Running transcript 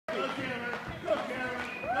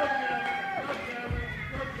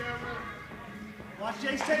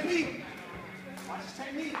his technique. Watch his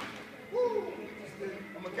technique. Woo.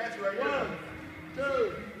 I'm going to catch you right here. 1, 2,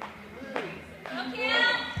 3. Go, Cam.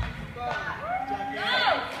 Go.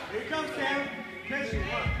 Here he comes, Cam. Catch you.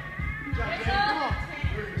 Good job, Cam. Come on.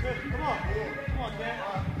 Come on. Come on, Cam.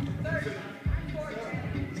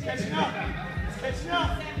 He's catching up. He's catching up.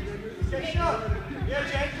 He's catching up. Yeah,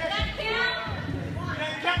 Jay, catch it.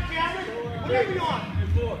 Count, Cameron. Whatever you want.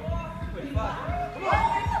 4. 5. Come on.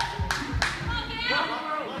 Come on, Cam.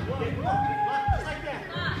 Come on. Just like that.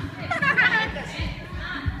 Come on. That's it.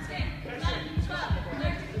 That's it.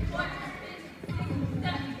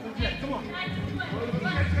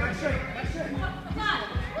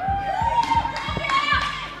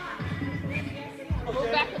 Go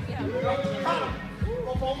back with him.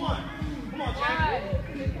 Go for 1. Come on, Jay.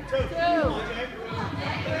 2. Come on, Jay.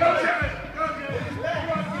 Go, Jay.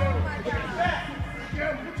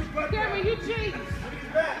 Cameron, you cheat. Look at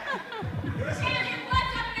his back. Cameron, your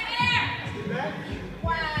butt's up in the air. Get back.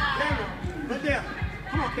 Wow. Cameron, let down.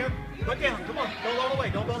 Come on, Cam. Let down. Come on. Don't go all the way.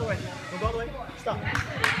 Don't go all the way. Don't go all the way. Stop.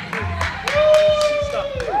 Stop.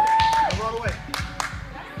 Don't go all the way.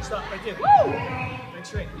 Stop right there. Right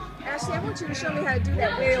straight. Ashley, I want you to show me how to do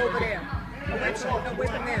that way over there. Away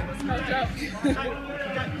from them.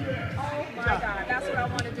 Oh my God, that's what I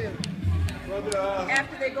want to do.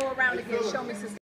 After they go around again, show me, sister.